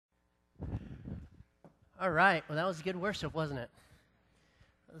All right. Well, that was good worship, wasn't it?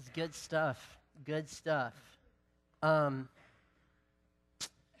 That was good stuff. Good stuff. Yeah,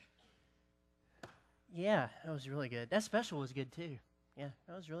 that was really good. That special was good too. Yeah,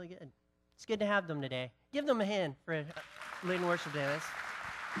 that was really good. It's good to have them today. Give them a hand for leading worship today. That's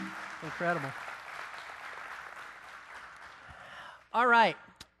incredible. All right.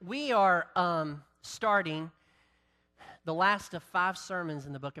 We are starting the last of 5 sermons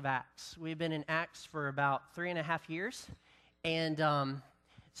in the book of Acts. We've been in Acts for about 3.5 years, and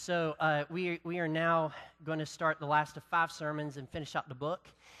so we are now going to start the last of 5 sermons and finish out the book.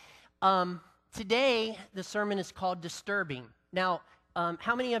 Today, the sermon is called Disturbing. Now,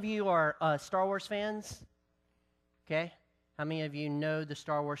 how many of you are Star Wars fans? Okay. How many of you know the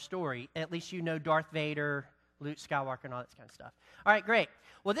Star Wars story? At least you know Darth Vader, Luke Skywalker, and all that kind of stuff. All right, great.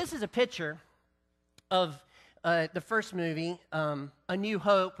 Well, this is a picture of the first movie, A New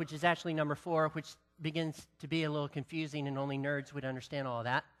Hope, which is actually number 4, which begins to be a little confusing and only nerds would understand all of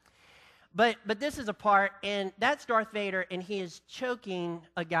that. But this is a part, and that's Darth Vader, and he is choking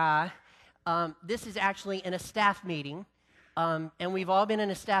a guy. This is actually in a staff meeting, and we've all been in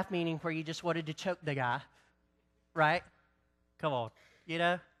a staff meeting where you just wanted to choke the guy, right? Come on. You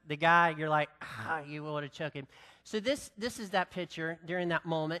know, the guy, you're like, you want to choke him. So this is that picture during that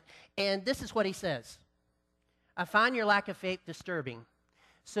moment, and this is what he says. I find your lack of faith disturbing.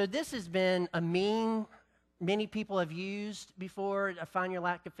 So this has been a meme many people have used before. I find your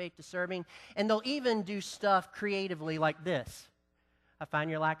lack of faith disturbing. And they'll even do stuff creatively like this. I find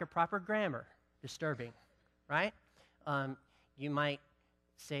your lack of proper grammar disturbing, right? You might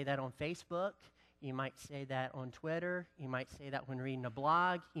say that on Facebook. You might say that on Twitter. You might say that when reading a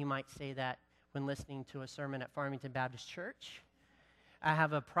blog. You might say that when listening to a sermon at Farmington Baptist Church. I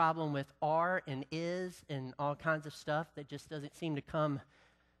have a problem with are and is and all kinds of stuff that just doesn't seem to come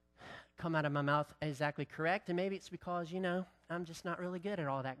out of my mouth exactly correct. And maybe it's because, I'm just not really good at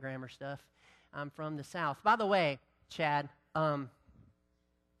all that grammar stuff. I'm from the South. By the way, Chad, I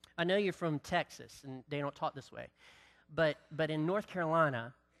know you're from Texas, and they don't talk this way. But in North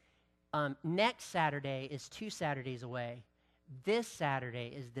Carolina, next Saturday is 2 Saturdays away. This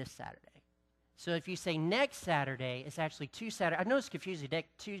Saturday is this Saturday. So if you say next Saturday, it's actually 2 Saturdays. I know it's confusing,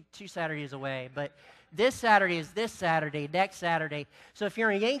 two Saturdays away, but this Saturday is this Saturday, next Saturday. So if you're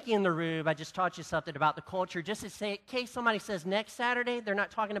a Yankee in the room, I just taught you something about the culture. Just in case somebody says next Saturday, they're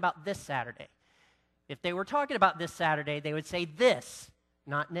not talking about this Saturday. If they were talking about this Saturday, they would say this,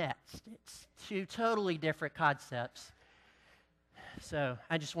 not next. It's 2 totally different concepts. So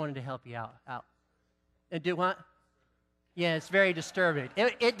I just wanted to help you out. And do what? Yeah, it's very disturbing.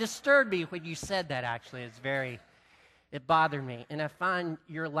 It disturbed me when you said that, actually. It bothered me. And I find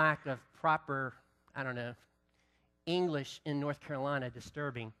your lack of proper, English in North Carolina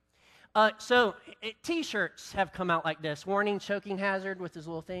disturbing. So T-shirts have come out like this. Warning, choking hazard with his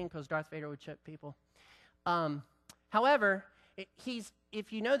little thing, because Darth Vader would choke people. However,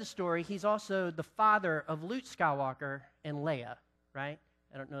 if you know the story, he's also the father of Luke Skywalker and Leia, right?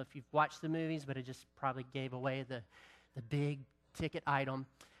 I don't know if you've watched the movies, but it just probably gave away the big ticket item.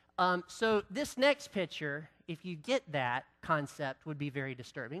 So this next picture, if you get that concept, would be very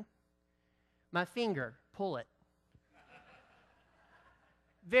disturbing. My finger, pull it.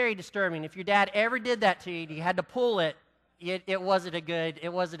 Very disturbing. If your dad ever did that to you, you had to pull it. It wasn't a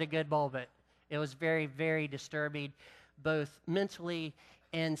good moment. It was very, very disturbing, both mentally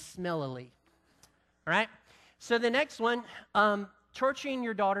and smellily. All right. So the next one, torturing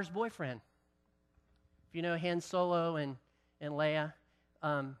your daughter's boyfriend. If you know Han Solo and Leia,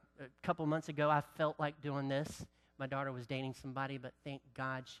 a couple months ago, I felt like doing this. My daughter was dating somebody, but thank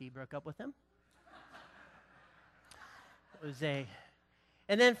God she broke up with him.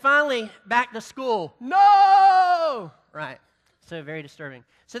 And then finally, back to school. No! Right. So very disturbing.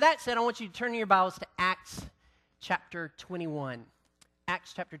 So that said, I want you to turn your Bibles to Acts chapter 21.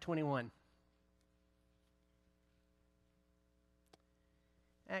 Acts chapter 21.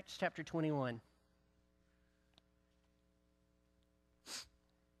 Acts chapter 21.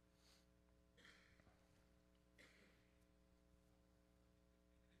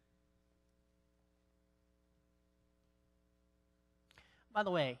 By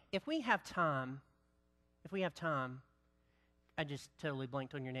the way, if we have time, I just totally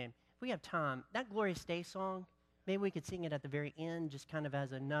blanked on your name. If we have time, that Glorious Day song, maybe we could sing it at the very end just kind of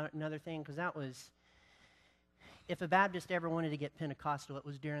as another thing, because that was, if a Baptist ever wanted to get Pentecostal, it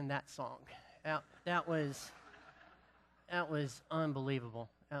was during that song. That was unbelievable.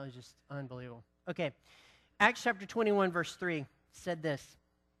 That was just unbelievable. Okay, Acts chapter 21, verse 3 said this.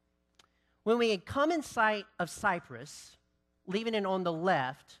 When we had come in sight of Cyprus, leaving it on the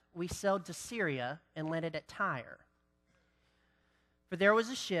left, we sailed to Syria and landed at Tyre. For there was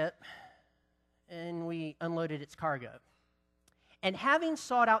a ship, and we unloaded its cargo. And having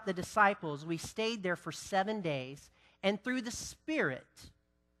sought out the disciples, we stayed there for 7 days, and through the Spirit,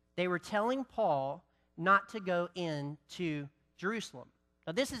 they were telling Paul not to go into Jerusalem.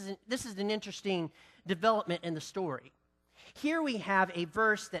 Now, this is an interesting development in the story. Here we have a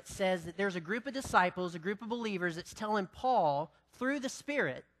verse that says that there's a group of disciples, a group of believers that's telling Paul, through the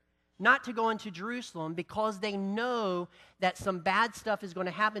Spirit, not to go into Jerusalem because they know that some bad stuff is going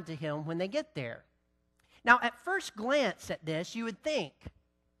to happen to him when they get there. Now, at first glance at this, you would think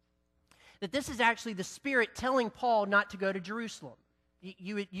that this is actually the Spirit telling Paul not to go to Jerusalem.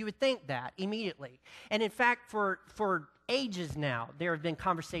 You would think that immediately. And in fact, for ages now, there have been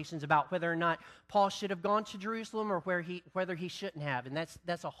conversations about whether or not Paul should have gone to Jerusalem or whether he shouldn't have. And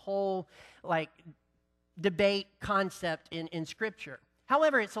that's a whole debate concept in Scripture.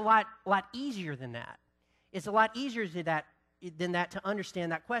 However, it's a lot easier than that. It's a lot easier than that to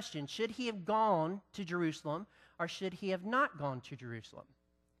understand that question. Should he have gone to Jerusalem or should he have not gone to Jerusalem?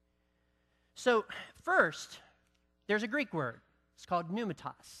 So first, there's a Greek word. It's called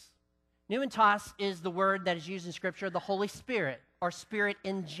pneumatos. Pneumatos is the word that is used in Scripture, the Holy Spirit, or Spirit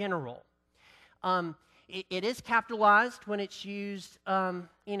in general. It is capitalized when it's used, of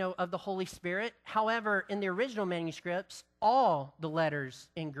the Holy Spirit. However, in the original manuscripts, all the letters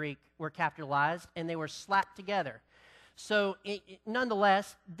in Greek were capitalized, and they were slapped together. So,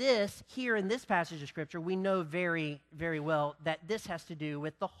 nonetheless, here in this passage of Scripture, we know very, very well that this has to do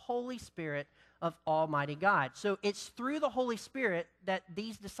with the Holy Spirit of Almighty God. So it's through the Holy Spirit that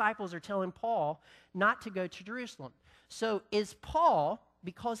these disciples are telling Paul not to go to Jerusalem. So is Paul,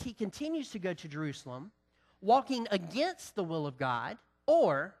 because he continues to go to Jerusalem, walking against the will of God,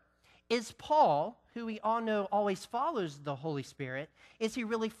 or is Paul, who we all know always follows the Holy Spirit, is he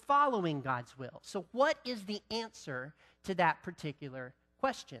really following God's will? So what is the answer to that particular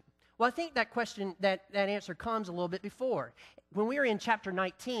question? Well, I think that question, that answer comes a little bit before. When we were in chapter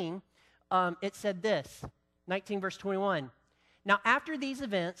 19, it said this, 19 verse 21. Now, after these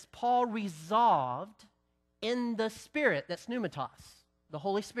events, Paul resolved in the Spirit, that's pneumatos, the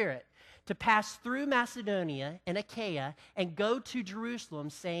Holy Spirit, to pass through Macedonia and Achaia and go to Jerusalem,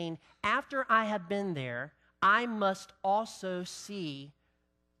 saying, after I have been there, I must also see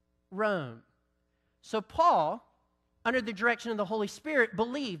Rome. So Paul, under the direction of the Holy Spirit,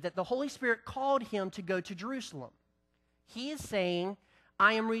 believed that the Holy Spirit called him to go to Jerusalem. He is saying,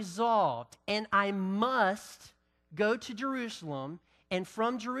 I am resolved, and I must go to Jerusalem, and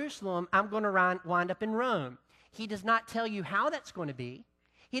from Jerusalem, I'm going to wind up in Rome. He does not tell you how that's going to be.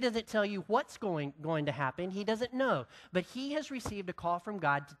 He doesn't tell you what's going to happen. He doesn't know. But he has received a call from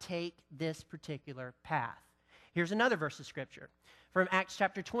God to take this particular path. Here's another verse of Scripture from Acts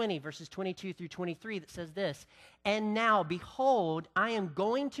chapter 20, verses 22 through 23 that says this, and now, behold, I am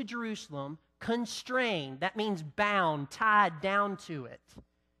going to Jerusalem, constrained, that means bound, tied down to it,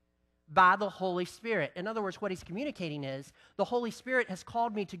 by the Holy Spirit. In other words, what he's communicating is, the Holy Spirit has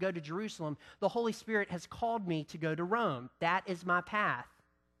called me to go to Jerusalem. The Holy Spirit has called me to go to Rome. That is my path.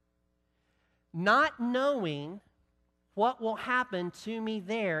 Not knowing what will happen to me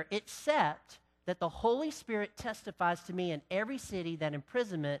there, except that the Holy Spirit testifies to me in every city that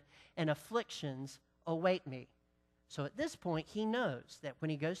imprisonment and afflictions await me. So at this point, he knows that when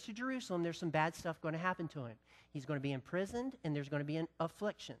he goes to Jerusalem, there's some bad stuff going to happen to him. He's going to be imprisoned, and there's going to be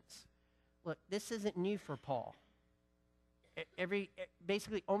afflictions. Look, this isn't new for Paul.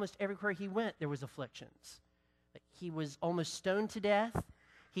 Basically, almost everywhere he went, there was afflictions. He was almost stoned to death.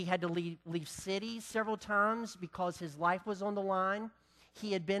 He had to leave cities several times because his life was on the line.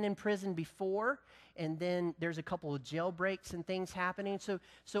 He had been in prison before, and then there's a couple of jailbreaks and things happening.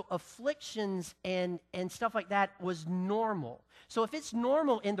 So afflictions and stuff like that was normal. So if it's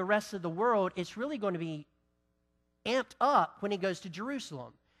normal in the rest of the world, it's really going to be amped up when he goes to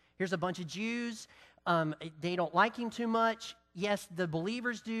Jerusalem. Here's a bunch of Jews. They don't like him too much. Yes, the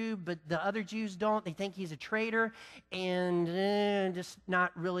believers do, but the other Jews don't. They think he's a traitor and just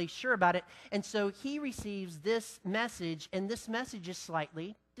not really sure about it. And so he receives this message, and this message is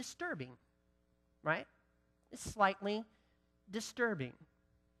slightly disturbing, right? It's slightly disturbing.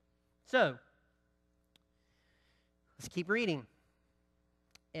 So, let's keep reading.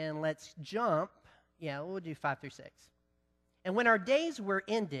 And let's jump. Yeah, we'll do 5 through 6. And when our days were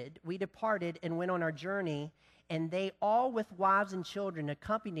ended, we departed and went on our journey, and they all with wives and children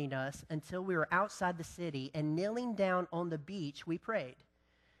accompanied us until we were outside the city, and kneeling down on the beach, we prayed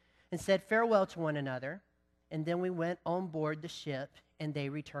and said farewell to one another. And then we went on board the ship, and they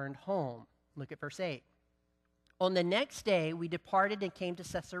returned home. Look at verse 8. On the next day, we departed and came to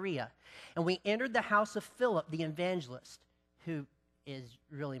Caesarea, and we entered the house of Philip the evangelist, who is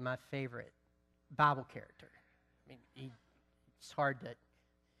really my favorite Bible character. I mean, it's hard to...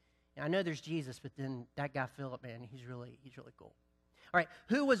 I know there's Jesus, but then that guy Philip, man, he's really cool. All right,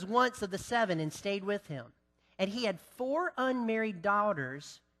 who was once of the 7 and stayed with him. And he had 4 unmarried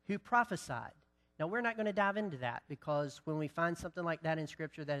daughters who prophesied. Now, we're not going to dive into that because when we find something like that in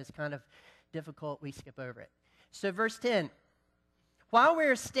Scripture that is kind of difficult, we skip over it. So verse 10, while we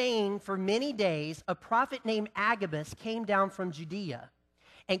were staying for many days, a prophet named Agabus came down from Judea.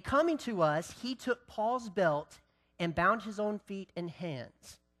 And coming to us, he took Paul's belt and bound his own feet and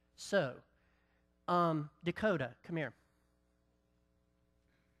hands. So, Dakota, come here.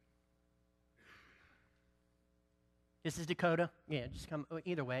 This is Dakota. Yeah, just come.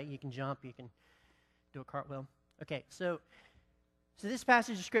 Either way, you can jump, you can do a cartwheel. Okay, so this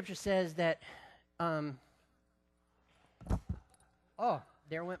passage of Scripture says that, oh,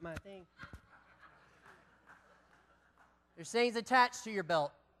 there went my thing. There's things attached to your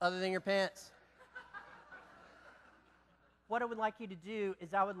belt other than your pants. What I would like you to do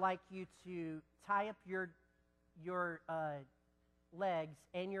is I would like you to tie up your legs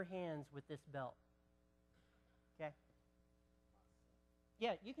and your hands with this belt. Okay?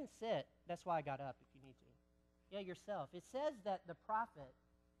 Yeah, you can sit. That's why I got up if you need to. Yeah, yourself. It says that the prophet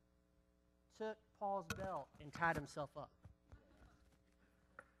took Paul's belt and tied himself up.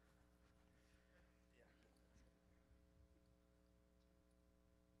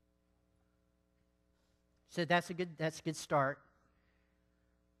 So that's a good start.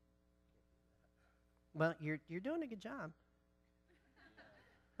 Well, you're doing a good job.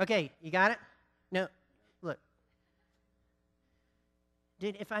 Okay, you got it? No, look.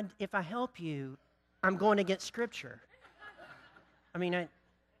 Dude, if I help you, I'm going against Scripture. I mean, I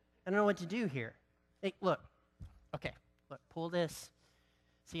don't know what to do here. Hey, look. Okay, look, pull this.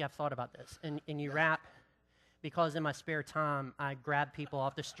 See, I've thought about this. And you wrap, because in my spare time, I grab people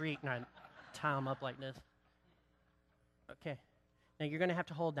off the street and I tie them up like this. Okay. Now you're going to have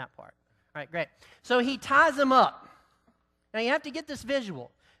to hold that part. All right, great. So he ties them up. Now you have to get this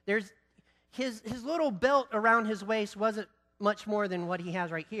visual. There's his little belt around his waist wasn't much more than what he has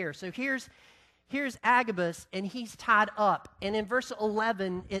right here. So here's Agabus, and he's tied up. And in verse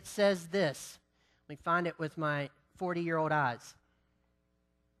 11, it says this. Let me find it with my 40-year-old eyes.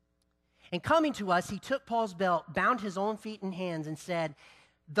 And coming to us, he took Paul's belt, bound his own feet and hands, and said,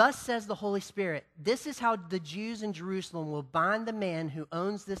 thus says the Holy Spirit, this is how the Jews in Jerusalem will bind the man who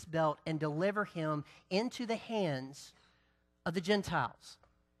owns this belt and deliver him into the hands of the Gentiles.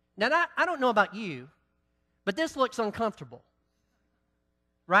 Now, I don't know about you, but this looks uncomfortable.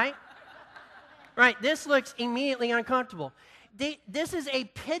 Right? Right, this looks immediately uncomfortable. This is a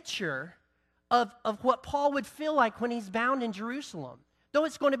picture of what Paul would feel like when he's bound in Jerusalem. Though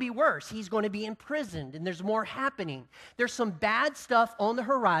it's going to be worse. He's going to be imprisoned, and there's more happening. There's some bad stuff on the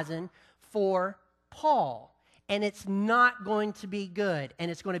horizon for Paul, and it's not going to be good, and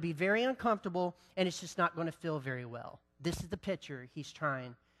it's going to be very uncomfortable, and it's just not going to feel very well. This is the picture he's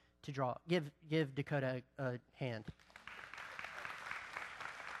trying to draw. Give Dakota a hand.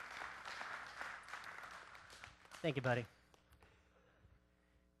 Thank you, buddy.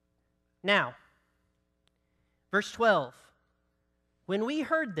 Now, verse 12. When we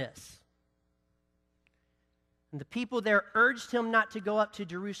heard this, and the people there urged him not to go up to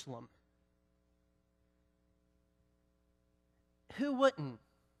Jerusalem, who wouldn't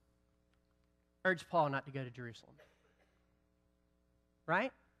urge Paul not to go to Jerusalem?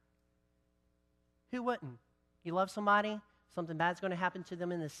 Right? Who wouldn't? You love somebody, something bad's going to happen to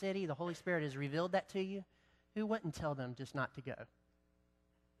them in the city, the Holy Spirit has revealed that to you. Who wouldn't tell them just not to go?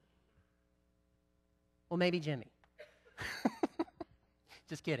 Well, maybe Jimmy.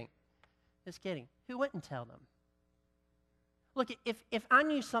 Just kidding. Just kidding. Who wouldn't tell them? Look, if I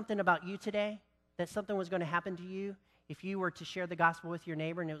knew something about you today, that something was going to happen to you, if you were to share the gospel with your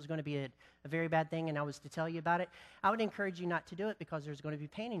neighbor and it was going to be a very bad thing and I was to tell you about it, I would encourage you not to do it because there's going to be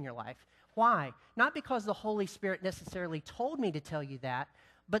pain in your life. Why? Not because the Holy Spirit necessarily told me to tell you that,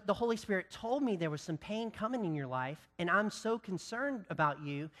 but the Holy Spirit told me there was some pain coming in your life, and I'm so concerned about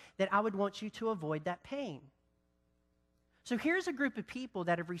you that I would want you to avoid that pain. So here's a group of people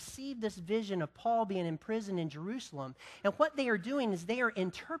that have received this vision of Paul being imprisoned in Jerusalem, and what they are doing is they are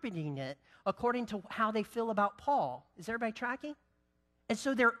interpreting it according to how they feel about Paul. Is everybody tracking? And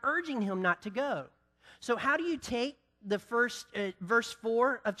so they're urging him not to go. So how do you take the first verse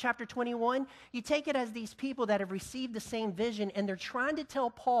 4 of chapter 21? You take it as these people that have received the same vision, and they're trying to tell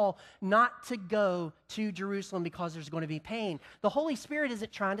Paul not to go to Jerusalem because there's going to be pain. The Holy Spirit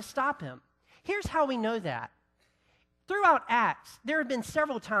isn't trying to stop him. Here's how we know that. Throughout Acts, there have been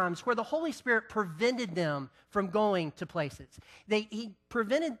several times where the Holy Spirit prevented them from going to places. He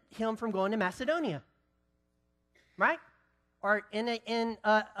prevented him from going to Macedonia, right? Or in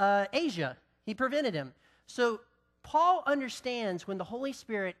Asia, he prevented him. So Paul understands when the Holy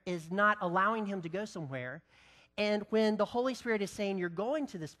Spirit is not allowing him to go somewhere, and when the Holy Spirit is saying, you're going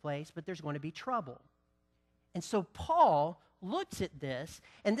to this place, but there's going to be trouble. And so Paul looks at this,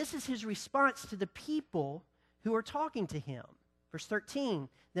 and this is his response to the people who are talking to him. Verse 13,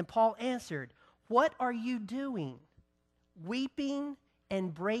 then Paul answered, what are you doing, weeping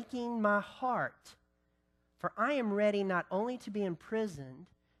and breaking my heart? For I am ready not only to be imprisoned,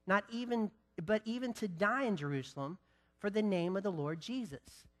 but even to die in Jerusalem for the name of the Lord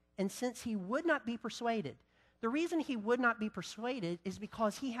Jesus. And since he would not be persuaded, the reason he would not be persuaded is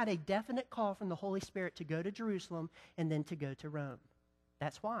because he had a definite call from the Holy Spirit to go to Jerusalem and then to go to Rome.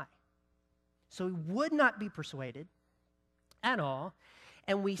 That's why. So he would not be persuaded at all.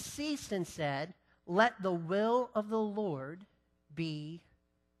 And we ceased and said, let the will of the Lord be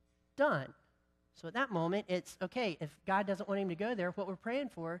done. So at that moment, it's okay, if God doesn't want him to go there, what we're praying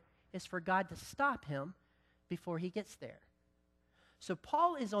for is for God to stop him before he gets there. So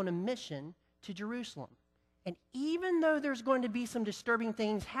Paul is on a mission to Jerusalem. And even though there's going to be some disturbing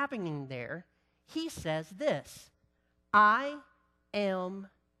things happening there, he says this, I am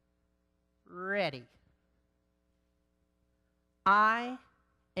ready. I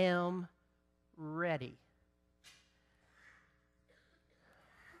am ready.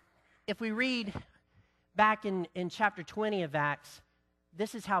 If we read back in chapter 20 of Acts,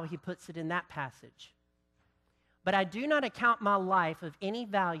 this is how he puts it in that passage. But I do not account my life of any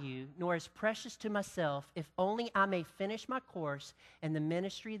value, nor as precious to myself, if only I may finish my course and the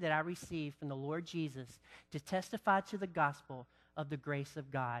ministry that I received from the Lord Jesus to testify to the gospel of the grace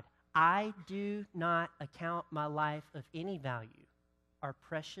of God. I do not account my life of any value or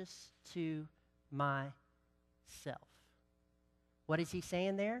precious to myself. What is he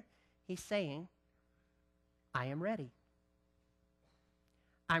saying there? He's saying, I am ready.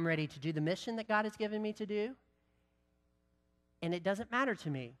 I'm ready to do the mission that God has given me to do. And it doesn't matter to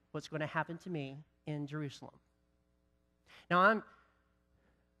me what's going to happen to me in Jerusalem. Now,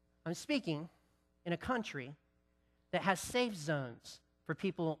 I'm speaking in a country that has safe zones for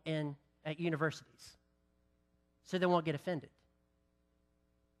people at universities, so they won't get offended.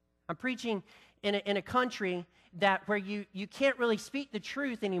 I'm preaching in a country where you can't really speak the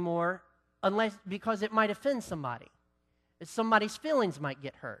truth anymore because it might offend somebody. Somebody's feelings might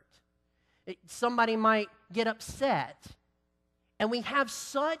get hurt. Somebody might get upset. And we have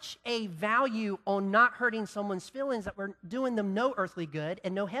such a value on not hurting someone's feelings that we're doing them no earthly good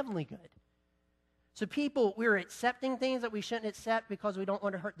and no heavenly good. So we're accepting things that we shouldn't accept because we don't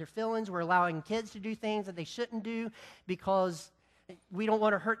want to hurt their feelings. We're allowing kids to do things that they shouldn't do because we don't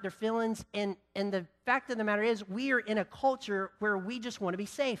want to hurt their feelings. And the fact of the matter is, we are in a culture where we just want to be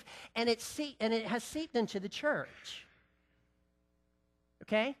safe. And it has seeped into the church.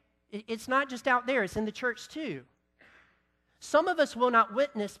 Okay? It's not just out there. It's in the church too. Some of us will not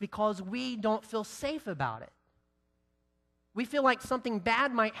witness because we don't feel safe about it. We feel like something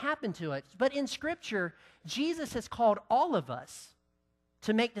bad might happen to us. But in Scripture, Jesus has called all of us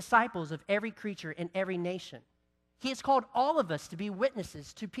to make disciples of every creature in every nation. He has called all of us to be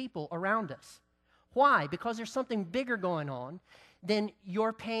witnesses to people around us. Why? Because there's something bigger going on than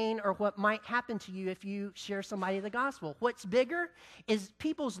your pain or what might happen to you if you share somebody the gospel. What's bigger is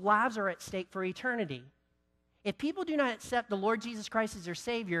people's lives are at stake for eternity. If people do not accept the Lord Jesus Christ as their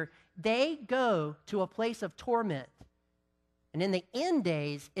Savior, they go to a place of torment. And in the end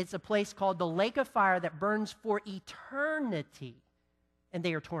days, it's a place called the lake of fire that burns for eternity, and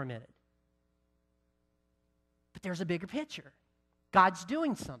they are tormented. But there's a bigger picture. God's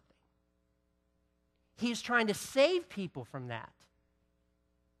doing something. He's trying to save people from that.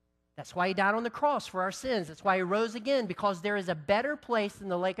 That's why he died on the cross for our sins. That's why he rose again, because there is a better place than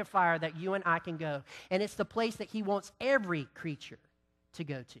the lake of fire that you and I can go. And it's the place that he wants every creature to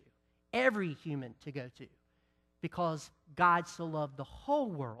go to, every human to go to, because God so loved the whole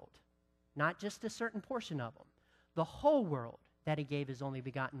world, not just a certain portion of them, the whole world, that he gave his only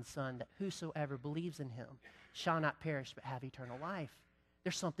begotten Son, that whosoever believes in him shall not perish but have eternal life.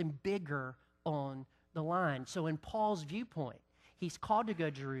 There's something bigger on the line. So in Paul's viewpoint, he's called to go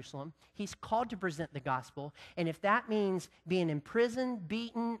to Jerusalem. He's called to present the gospel. And if that means being imprisoned,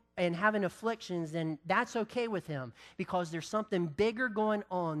 beaten, and having afflictions, then that's okay with him, because there's something bigger going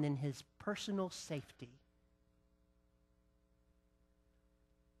on than his personal safety.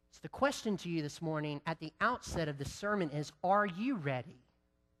 So the question to you this morning at the outset of the sermon is, are you ready?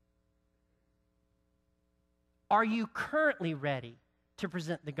 Are you currently ready to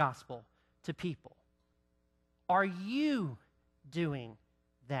present the gospel to people? Are you doing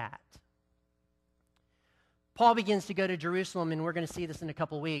that? Paul begins to go to Jerusalem, and we're going to see this in a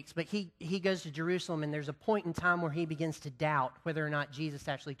couple weeks, but he goes to Jerusalem, and there's a point in time where he begins to doubt whether or not Jesus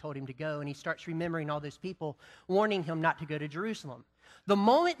actually told him to go, and he starts remembering all those people warning him not to go to Jerusalem. The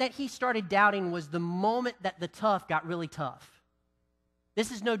moment that he started doubting was the moment that the tough got really tough. This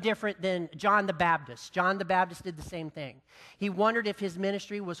is no different than John the Baptist. John the Baptist did the same thing. He wondered if his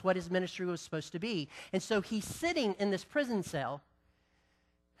ministry was what his ministry was supposed to be. And so he's sitting in this prison cell,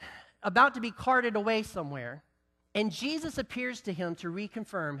 about to be carted away somewhere, and Jesus appears to him to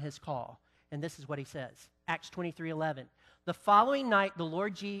reconfirm his call. And this is what he says, Acts 23:11. The following night, the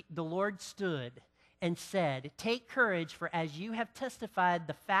Lord stood and said, "Take courage, for as you have testified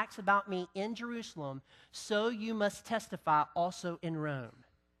the facts about me in Jerusalem, so you must testify also in Rome."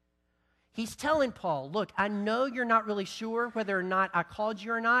 He's telling Paul, look, I know you're not really sure whether or not I called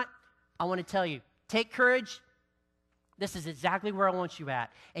you or not. I want to tell you, take courage. This is exactly where I want you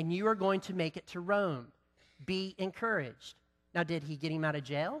at, and you are going to make it to Rome. Be encouraged. Now, did he get him out of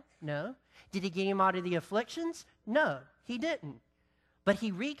jail? No. Did he get him out of the afflictions? No, he didn't. But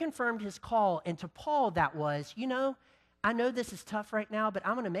he reconfirmed his call, and to Paul that was, I know this is tough right now, but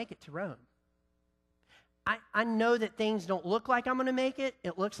I'm going to make it to Rome. I know that things don't look like I'm going to make it.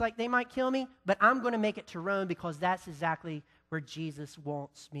 It looks like they might kill me, but I'm going to make it to Rome because that's exactly where Jesus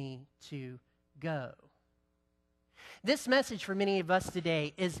wants me to go. This message for many of us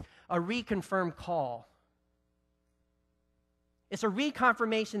today is a reconfirmed call. It's a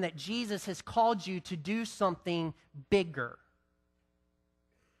reconfirmation that Jesus has called you to do something bigger.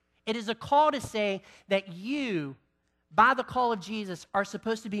 It is a call to say that you, by the call of Jesus, are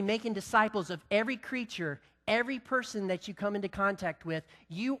supposed to be making disciples of every creature, every person that you come into contact with.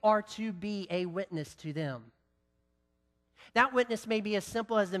 You are to be a witness to them. That witness may be as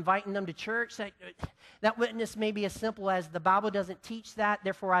simple as inviting them to church. That witness may be as simple as the Bible doesn't teach that,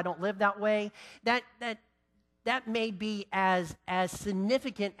 therefore I don't live that way. That may be as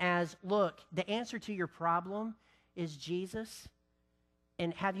significant as, look, the answer to your problem is Jesus.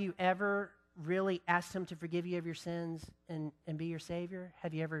 And have you ever really asked him to forgive you of your sins and be your Savior?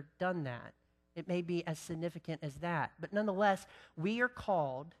 Have you ever done that? It may be as significant as that. But nonetheless, we are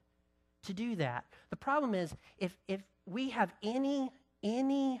called to do that. The problem is, if we have any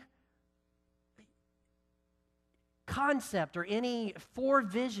concept or any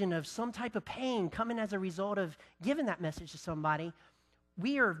forevision of some type of pain coming as a result of giving that message to somebody,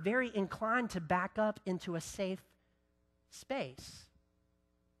 we are very inclined to back up into a safe space.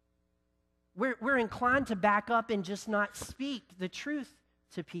 We're inclined to back up and just not speak the truth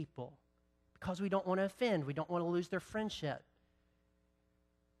to people because we don't want to offend. We don't want to lose their friendship.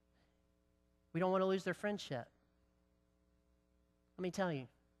 We don't want to lose their friendship. Let me tell you,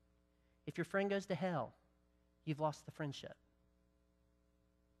 if your friend goes to hell, you've lost the friendship.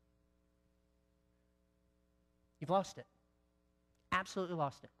 You've lost it. Absolutely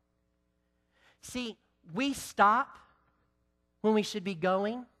lost it. See, we stop when we should be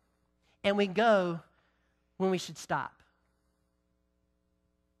going, and we go when we should stop.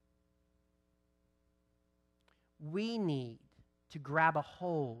 We need to grab a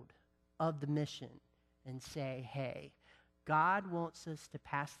hold of the mission and say, hey, God wants us to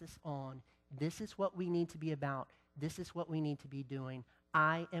pass this on. This is what we need to be about. This is what we need to be doing.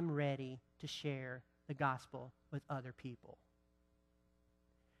 I am ready to share the gospel with other people.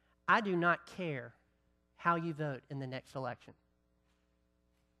 I do not care how you vote in the next election.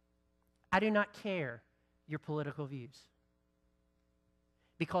 I do not care your political views.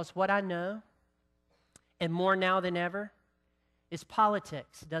 Because what I know, and more now than ever, is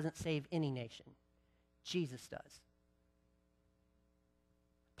politics doesn't save any nation. Jesus does.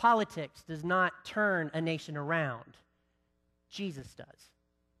 Politics does not turn a nation around. Jesus does.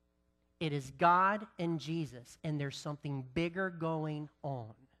 It is God and Jesus, and there's something bigger going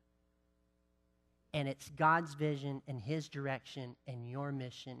on. And it's God's vision and his direction and your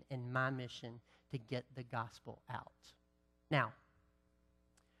mission and my mission to get the gospel out. Now,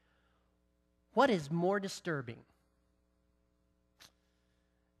 what is more disturbing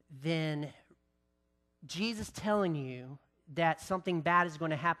than Jesus telling you that something bad is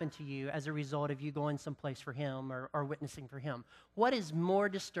going to happen to you as a result of you going someplace for him or witnessing for him? What is more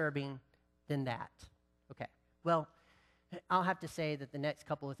disturbing than that? Okay, well, I'll have to say that the next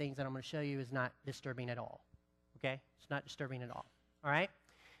couple of things that I'm going to show you is not disturbing at all, okay? It's not disturbing at all right?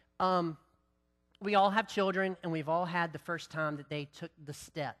 We all have children, and we've all had the first time that they took the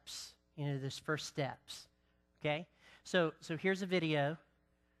steps, those first steps, okay? So here's a video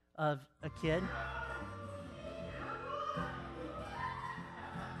of a kid.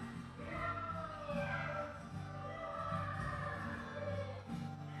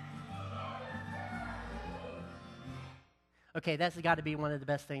 Okay, that's got to be one of the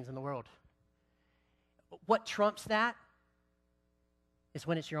best things in the world. What trumps that is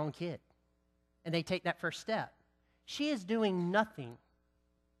when it's your own kid and they take that first step. She is doing nothing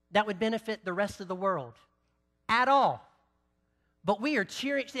that would benefit the rest of the world at all. But we are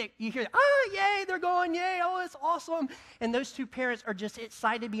cheering. You hear, oh, yay, they're going, yay, oh, it's awesome. And those two parents are just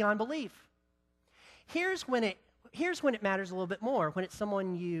excited beyond belief. Here's when it matters a little bit more, when it's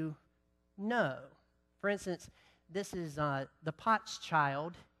someone you know. For instance, this is the Potts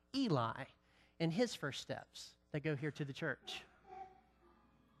child, Eli, and his first steps that go here to the church.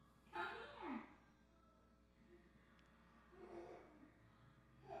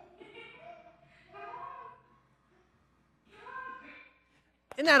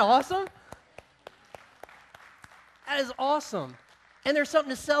 Isn't that awesome? That is awesome. And there's something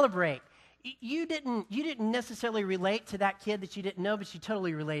to celebrate. You didn't necessarily relate to that kid that you didn't know, but you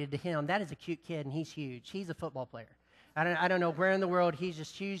totally related to him. That is a cute kid, and he's huge. He's a football player. I don't know where in the world, he's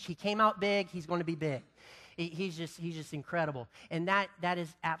just huge. He came out big. He's going to be big. He's just incredible. And that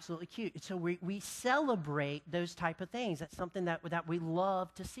is absolutely cute. So we celebrate those type of things. That's something that we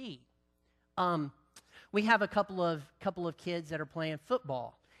love to see. We have a couple of kids that are playing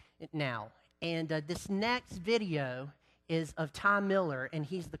football now. And this next video is of Ty Miller, and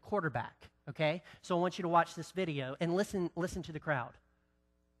he's the quarterback, okay? So I want you to watch this video and listen to the crowd.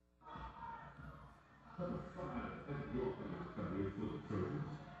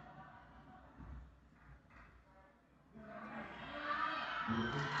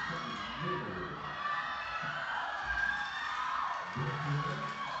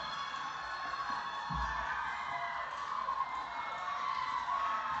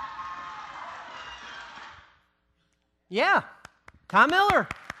 Yeah, Ty Miller.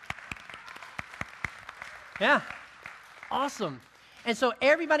 Yeah, awesome. And so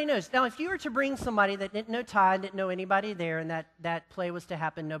everybody knows. Now, if you were to bring somebody that didn't know Ty, didn't know anybody there, and that play was to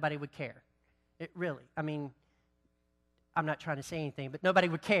happen, nobody would care. It really, I mean, I'm not trying to say anything, but nobody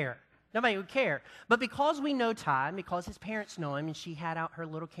would care. Nobody would care. But because we know Ty, and because his parents know him, and she had out her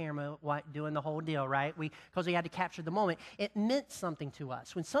little camera doing the whole deal, right? Because we had to capture the moment, it meant something to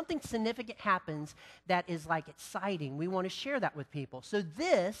us. When something significant happens that is like exciting, we want to share that with people. So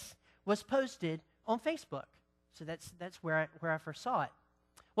this was posted on Facebook. So that's where I first saw it.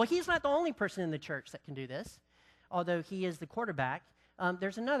 Well, he's not the only person in the church that can do this. Although he is the quarterback,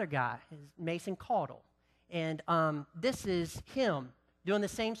 there's another guy, Mason Caudle. And this is him doing the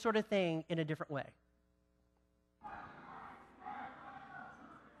same sort of thing in a different way.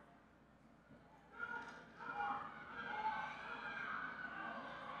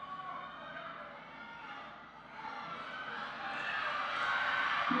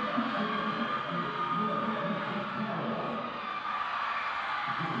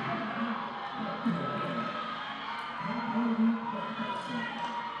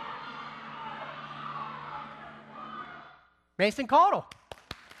 Mason Caudle.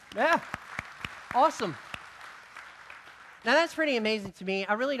 Yeah, awesome. Now, that's pretty amazing to me.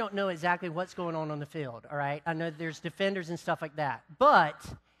 I really don't know exactly what's going on the field, all right? I know there's defenders and stuff like that. But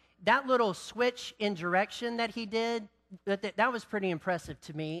that little switch in direction that he did, that was pretty impressive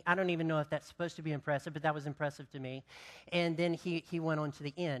to me. I don't even know if that's supposed to be impressive, but that was impressive to me. And then he went on to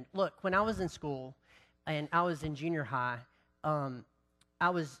the end. Look, when I was in school, and I was in junior high, I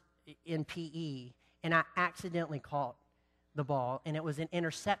was in PE, and I accidentally caught the ball, and it was an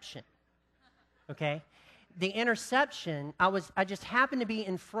interception, okay? The interception, I just happened to be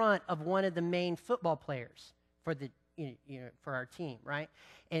in front of one of the main football players for for our team, right?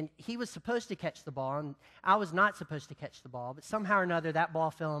 And he was supposed to catch the ball, and I was not supposed to catch the ball, but somehow or another, that ball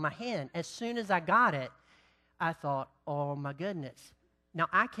fell in my hand. As soon as I got it, I thought, oh my goodness. Now,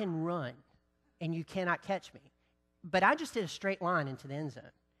 I can run, and you cannot catch me. But I just did a straight line into the end zone.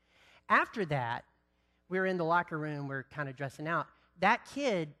 After that, we were in the locker room, we were kind of dressing out. That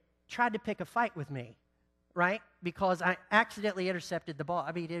kid tried to pick a fight with me, right? Because I accidentally intercepted the ball.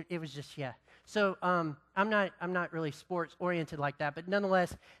 I mean, it was just, yeah. So I'm not really sports oriented like that, but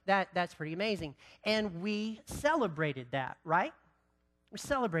nonetheless, that's pretty amazing. And we celebrated that, right? We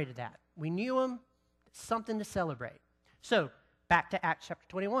celebrated that. We knew him, something to celebrate. So back to Acts chapter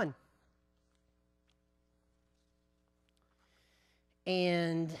 21.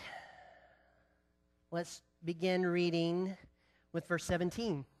 And let's begin reading with verse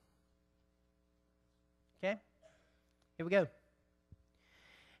 17. Okay? Here we go.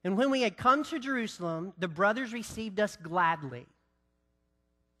 And when we had come to Jerusalem, the brothers received us gladly.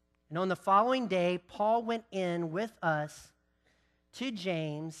 And on the following day, Paul went in with us to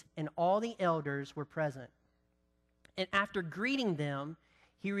James, and all the elders were present. And after greeting them,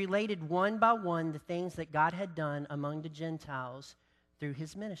 He related one by one the things that God had done among the Gentiles through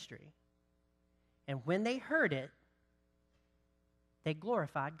his ministry. And when they heard it, they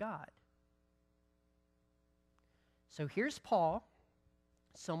glorified God. So here's Paul,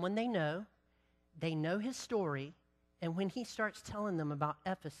 someone they know his story, and when he starts telling them about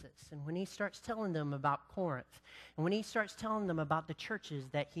Ephesus, and when he starts telling them about Corinth, and when he starts telling them about the churches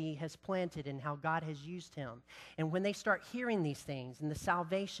that he has planted and how God has used him, and when they start hearing these things and the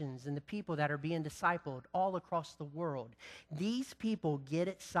salvations and the people that are being discipled all across the world, these people get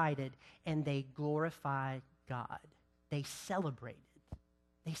excited and they glorify God. They celebrated.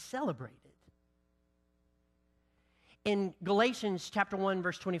 They celebrated. In Galatians chapter 1,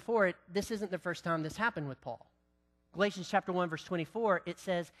 verse 24, this isn't the first time this happened with Paul. Galatians chapter 1, verse 24, it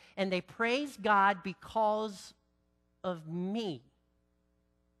says, "And they praise God because of me."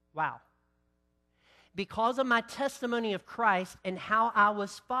 Wow. Because of my testimony of Christ and how I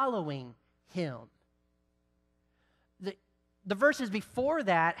was following him. The verses before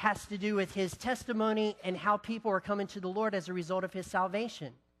that has to do with his testimony and how people are coming to the Lord as a result of his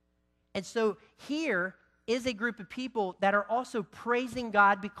salvation. And so here is a group of people that are also praising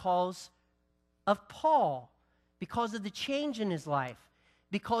God because of Paul, because of the change in his life,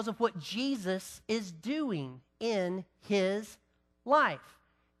 because of what Jesus is doing in his life,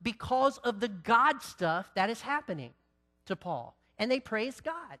 because of the God stuff that is happening to Paul. And they praise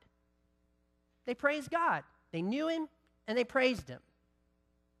God. They praise God. They knew him and they praised him.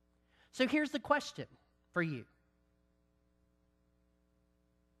 So here's the question for you.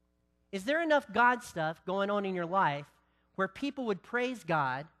 Is there enough God stuff going on in your life where people would praise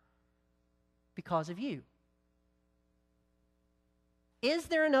God because of you? Is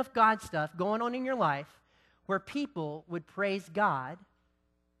there enough God stuff going on in your life where people would praise God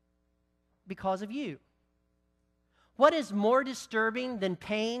because of you? What is more disturbing than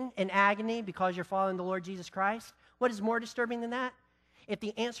pain and agony because you're following the Lord Jesus Christ? What is more disturbing than that? If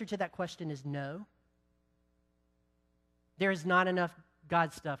the answer to that question is no, there is not enough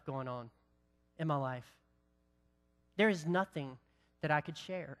God stuff going on in my life. There is nothing that I could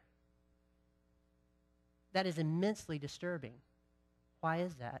share. That is immensely disturbing. Why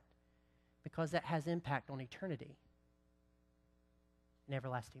is that? Because that has impact on eternity and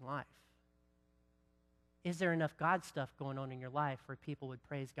everlasting life. Is there enough God stuff going on in your life where people would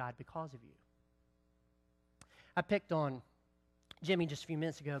praise God because of you? I picked on Jimmy just a few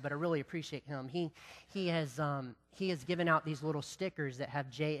minutes ago, but I really appreciate him. He has given out these little stickers that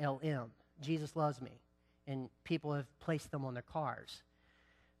have JLM, Jesus loves me, and people have placed them on their cars.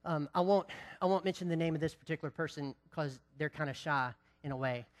 I won't mention the name of this particular person because they're kind of shy in a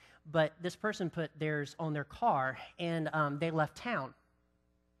way, but this person put theirs on their car, and they left town.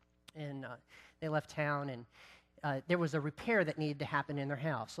 And there was a repair that needed to happen in their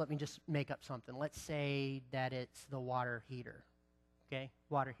house. Let me just make up something. Let's say that it's the water heater. Okay,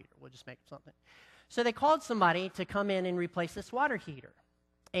 water heater. We'll just make up something. So they called somebody to come in and replace this water heater.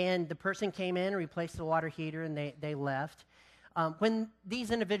 And the person came in and replaced the water heater, and they left. When these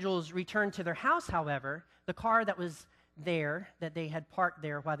individuals returned to their house, however, the car that was there, that they had parked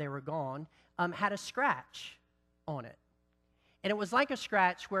there while they were gone, had a scratch on it. And it was like a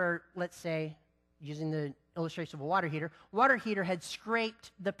scratch where, let's say, using the illustration of a water heater had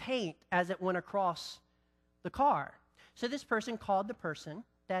scraped the paint as it went across the car. So this person called the person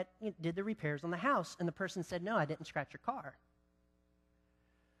that did the repairs on the house, and the person said, "No, I didn't scratch your car."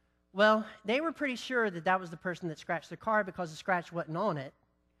 Well, they were pretty sure that that was the person that scratched the car because the scratch wasn't on it,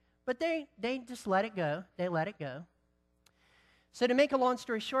 but they just let it go. They let it go. So to make a long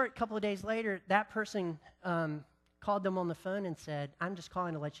story short, a couple of days later, that person called them on the phone and said, "I'm just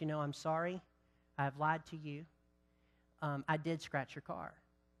calling to let you know I'm sorry. I've lied to you. I did scratch your car.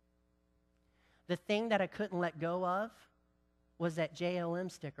 The thing that I couldn't let go of was that JLM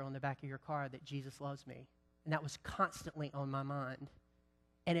sticker on the back of your car that Jesus loves me. And that was constantly on my mind.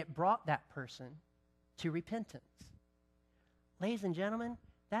 And it brought that person to repentance." Ladies and gentlemen,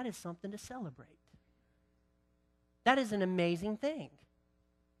 that is something to celebrate. That is an amazing thing.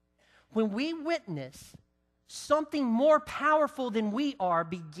 When we witness, something more powerful than we are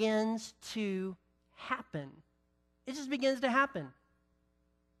begins to happen. It just begins to happen.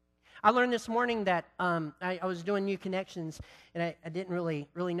 I learned this morning that I was doing New Connections, and I didn't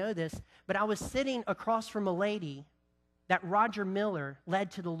really know this, but I was sitting across from a lady that Roger Miller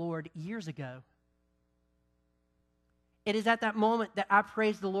led to the Lord years ago. It is at that moment that I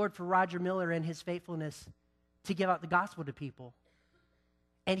praise the Lord for Roger Miller and his faithfulness to give out the gospel to people.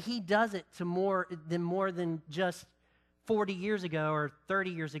 And he does it to more than just 40 years ago or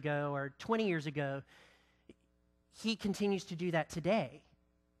 30 years ago or 20 years ago. He continues to do that today.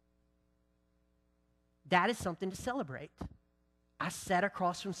 That is something to celebrate. I sat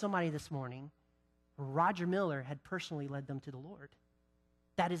across from somebody this morning. Roger Miller had personally led them to the Lord.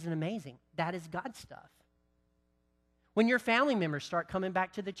 That is amazing. That is God stuff. When your family members start coming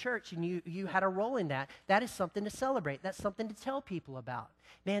back to the church and you had a role in that, that is something to celebrate. That's something to tell people about.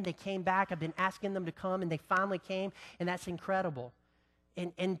 Man, they came back. I've been asking them to come, and they finally came, and that's incredible.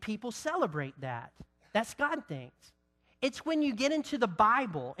 And people celebrate that. That's God things. It's when you get into the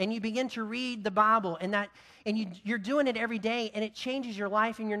Bible and you begin to read the Bible and you're doing it every day, and it changes your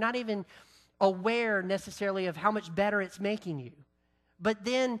life, and you're not even aware necessarily of how much better it's making you. But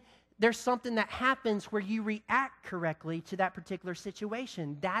then there's something that happens where you react correctly to that particular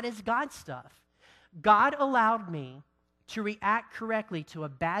situation. That is God stuff. God allowed me to react correctly to a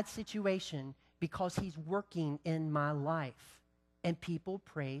bad situation because he's working in my life. And people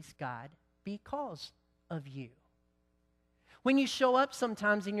praise God because of you. When you show up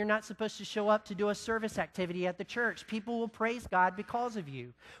sometimes and you're not supposed to show up to do a service activity at the church, people will praise God because of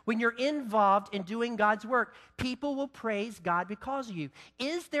you. When you're involved in doing God's work, people will praise God because of you.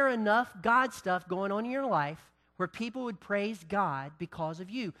 Is there enough God stuff going on in your life where people would praise God because of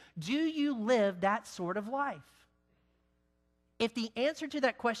you? Do you live that sort of life? If the answer to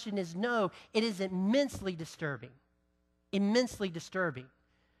that question is no, it is immensely disturbing. Immensely disturbing.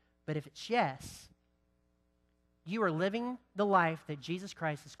 But if it's yes, you are living the life that Jesus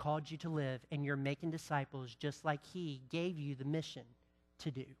Christ has called you to live, and you're making disciples just like he gave you the mission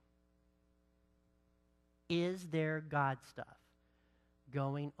to do. Is there God stuff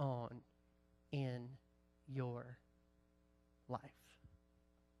going on in your life?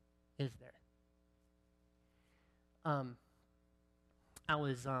 Is there? I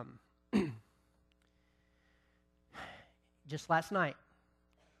was just last night,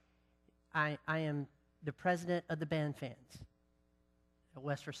 I am the president of the band fans at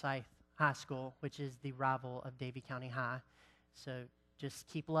West Forsyth High School, which is the rival of Davie County High. So just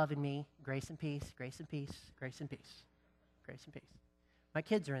keep loving me. Grace and peace, grace and peace, grace and peace, grace and peace. My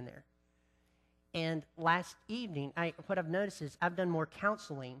kids are in there. And last evening, what I've noticed is I've done more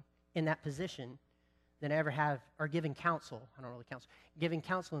counseling in that position than I ever have, or giving counsel. I don't really counsel. Giving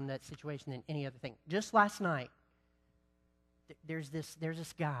counsel in that situation than any other thing. Just last night, there's this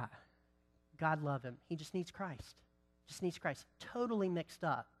guy. God love him. He just needs Christ. Just needs Christ. Totally mixed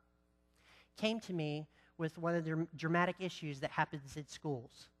up. Came to me with one of the dramatic issues that happens in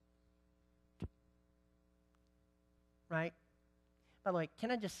schools. Right? By the way, can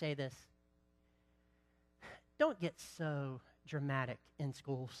I just say this? Don't get so dramatic in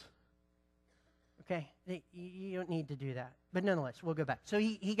schools. Okay? You don't need to do that. But nonetheless, we'll go back. So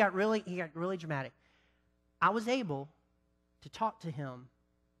he got really dramatic. I was able to talk to him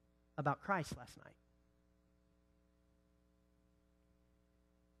about Christ last night.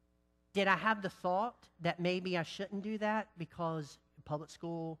 Did I have the thought that maybe I shouldn't do that because public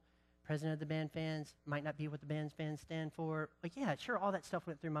school, president of the band fans, might not be what the band fans stand for? Like, yeah, sure, all that stuff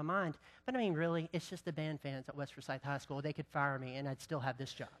went through my mind. But I mean, really, it's just the band fans at West Forsyth High School. They could fire me and I'd still have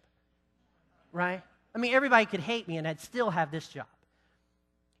this job. Right? I mean, everybody could hate me and I'd still have this job.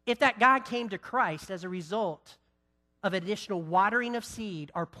 If that guy came to Christ as a result of additional watering of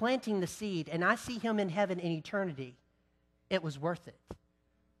seed or planting the seed, and I see him in heaven in eternity, it was worth it.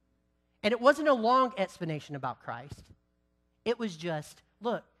 And it wasn't a long explanation about Christ. It was just,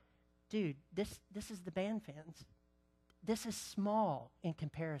 look, dude, this is the band fans. This is small in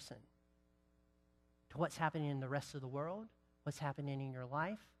comparison to what's happening in the rest of the world, what's happening in your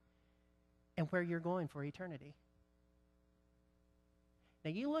life, and where you're going for eternity.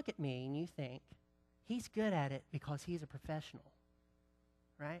 Now, you look at me and you think, he's good at it because he's a professional,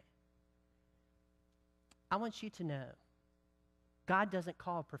 right? I want you to know, God doesn't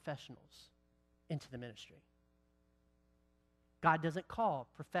call professionals into the ministry. God doesn't call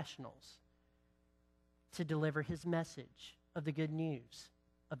professionals to deliver his message of the good news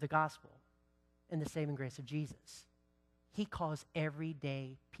of the gospel and the saving grace of Jesus. He calls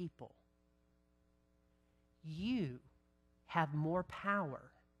everyday people. You have more power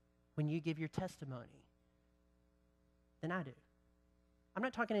when you give your testimony than I do. I'm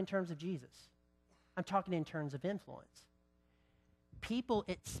not talking in terms of Jesus. I'm talking in terms of influence. People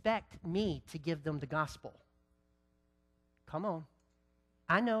expect me to give them the gospel. Come on.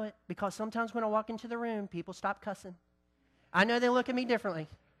 I know it because sometimes when I walk into the room, people stop cussing. I know they look at me differently,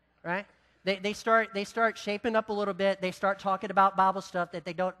 right? They start shaping up a little bit. They start talking about Bible stuff that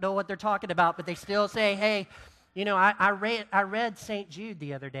they don't know what they're talking about, but they still say, hey, you know, I read St. Jude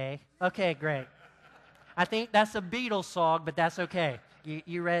the other day. Okay, great. I think that's a Beatles song, but that's okay.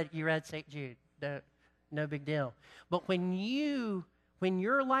 You read St. Jude. No big deal. But when you When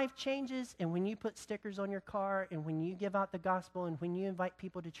your life changes and when you put stickers on your car and when you give out the gospel and when you invite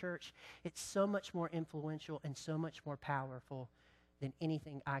people to church, it's so much more influential and so much more powerful than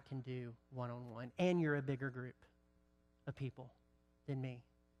anything I can do one-on-one. And you're a bigger group of people than me.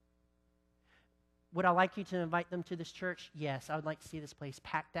 Would I like you to invite them to this church? Yes, I would like to see this place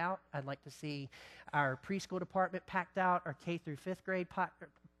packed out. I'd like to see our preschool department packed out, our K through 5th grade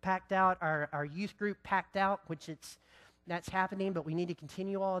packed out, our youth group packed out, that's happening, but we need to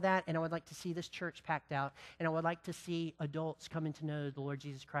continue all of that. And I would like to see this church packed out. And I would like to see adults coming to know the Lord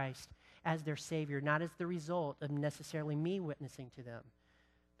Jesus Christ as their Savior, not as the result of necessarily me witnessing to them,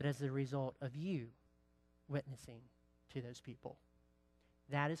 but as the result of you witnessing to those people.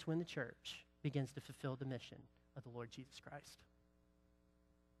 That is when the church begins to fulfill the mission of the Lord Jesus Christ.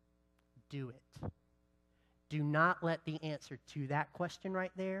 Do it. Do not let the answer to that question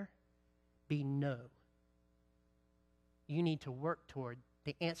right there be no. You need to work toward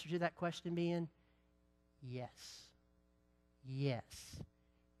the answer to that question being yes. Yes.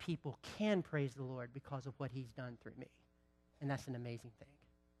 People can praise the Lord because of what he's done through me. And that's an amazing thing.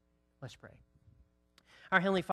 Let's pray. Our Heavenly Father,